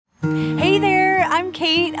I'm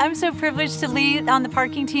Kate. I'm so privileged to lead on the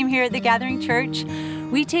parking team here at the Gathering Church.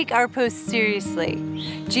 We take our post seriously.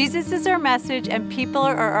 Jesus is our message and people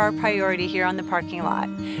are our priority here on the parking lot.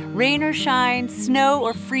 Rain or shine, snow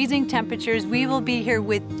or freezing temperatures, we will be here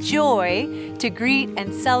with joy to greet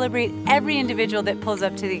and celebrate every individual that pulls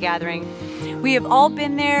up to the gathering. We have all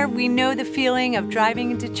been there. We know the feeling of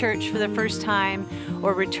driving into church for the first time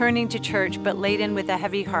or returning to church but laden with a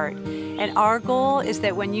heavy heart. And our goal is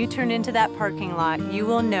that when you turn into that parking lot, you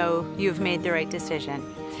will know you've made the right decision.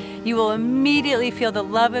 You will immediately feel the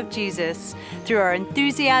love of Jesus through our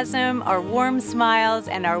enthusiasm, our warm smiles,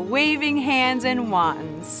 and our waving hands and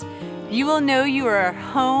wands. You will know you are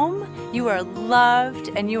home, you are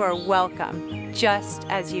loved, and you are welcome, just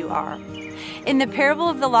as you are. In the parable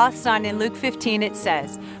of the lost son in Luke 15, it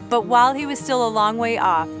says, "But while he was still a long way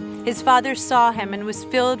off, his father saw him and was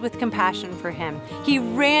filled with compassion for him. He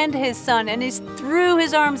ran to his son and threw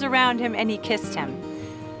his arms around him and he kissed him."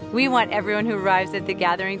 We want everyone who arrives at the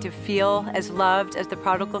gathering to feel as loved as the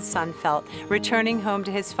prodigal son felt, returning home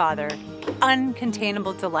to his father.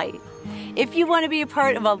 Uncontainable delight. If you want to be a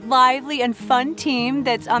part of a lively and fun team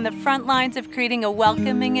that's on the front lines of creating a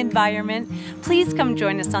welcoming environment, please come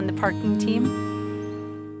join us on the parking team.